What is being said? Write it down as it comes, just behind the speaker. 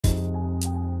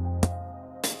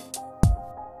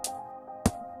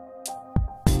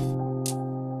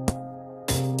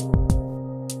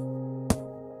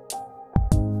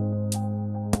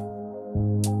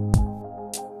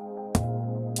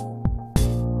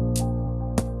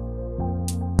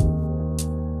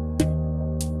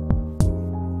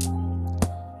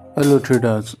Hello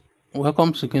traders,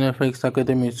 welcome to KineFX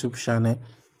Academy YouTube channel.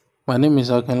 My name is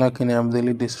Akinla Kine, I'm the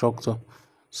lead instructor.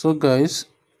 So guys,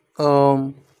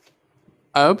 I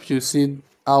hope you see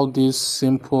how these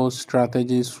simple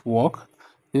strategies work.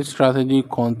 This strategy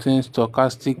contains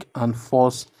stochastic and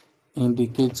false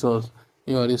indicators.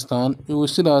 You understand? You will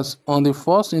see that on the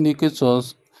false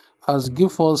indicators as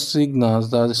give us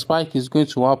signals that the spike is going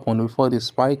to happen before the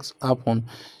spikes happen.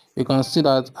 You can see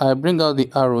that I bring out the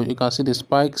arrow, you can see the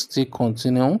spike still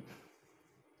continue.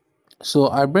 So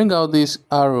I bring out this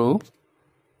arrow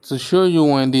to show you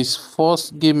when this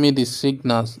first give me the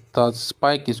signals that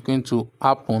spike is going to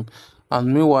happen,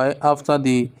 and meanwhile after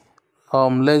the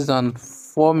less than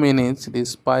 4 minutes the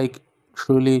spike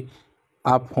truly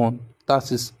happen.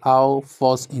 That is how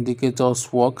false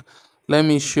indicators work. Let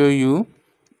me show you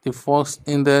the first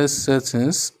index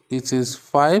settings. It is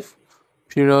 5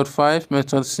 period 5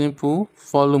 method simple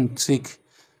volume tick.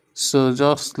 So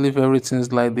just leave everything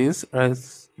like this, right?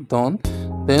 Done.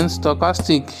 Then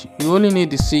stochastic, you only need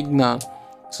the signal.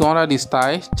 So under the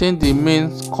style, change the main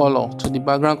color to the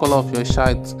background color of your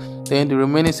chart. Then the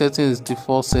remaining setting is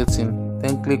default setting.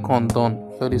 Then click on done.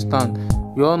 You understand?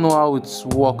 You all know how it's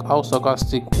work, how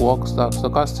stochastic works. That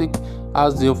stochastic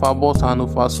has the overbought and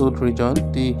oversold region.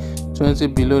 The 20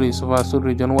 below is oversold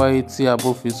region, while 80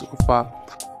 above is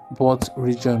overbought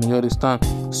region. You understand?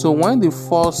 So when the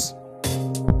false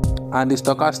and the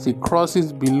stochastic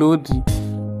crosses below the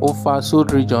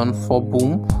oversold region for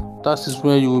boom, that is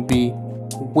where you will be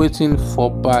waiting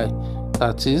for buy.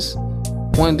 That is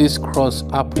when this cross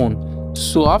happen.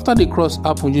 So after the cross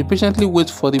happen, you patiently wait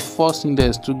for the first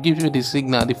index to give you the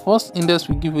signal. The first index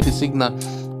will give you the signal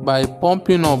by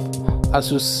pumping up,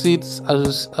 as you see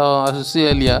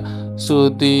earlier. So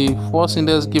the first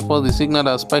index gives us the signal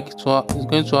that spike is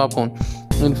going to happen.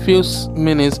 In few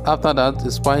minutes after that,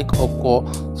 the spike occur.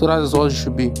 So that is what you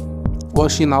should be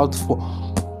watching out for.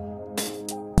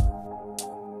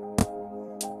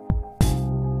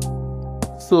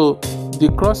 So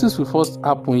the crosses will first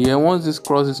happen here. Once these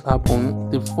crosses happen,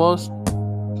 the first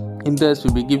index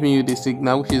will be giving you the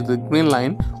signal, which is the green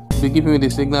line, will be giving you the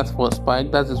signal for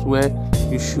spike. That is where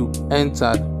you should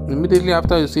enter. Immediately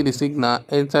after you see the signal,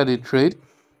 enter the trade.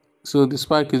 So the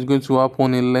spike is going to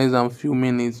happen in less than few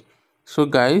minutes. So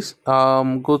guys,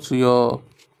 go to your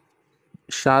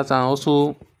chart and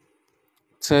also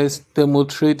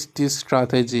demonstrate this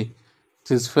strategy.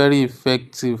 It is very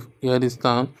effective. You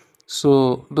understand?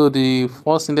 So though the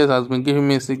first index has been giving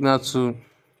me a signal to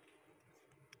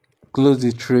close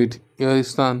the trade, you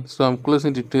understand? So I'm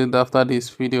closing the trade after this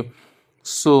video.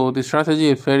 So the strategy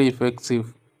is very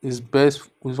effective. It's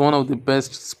one of the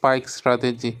best spike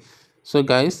strategy. So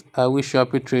guys, I wish you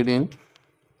happy trading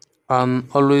and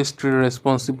always trade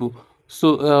responsible.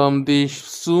 So the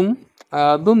zoom,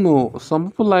 I don't know, some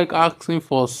people like asking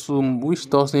for zoom, which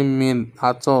doesn't mean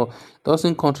at all,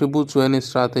 doesn't contribute to any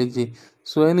strategy.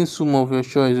 So any zoom of your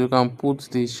choice, you can put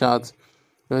the chart.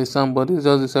 There is somebody, it's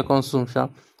just the second zoom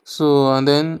chart. So and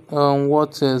then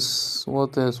what else?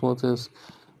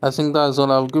 I think that's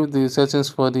all. I'll give the settings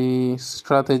for the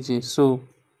strategy. So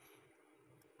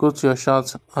go to your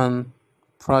chart and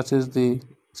practice the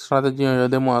strategy on your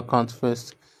demo account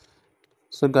first.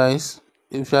 So guys,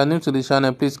 if you are new to the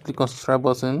channel, please click on subscribe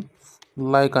button,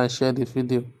 like and share the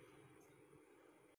video.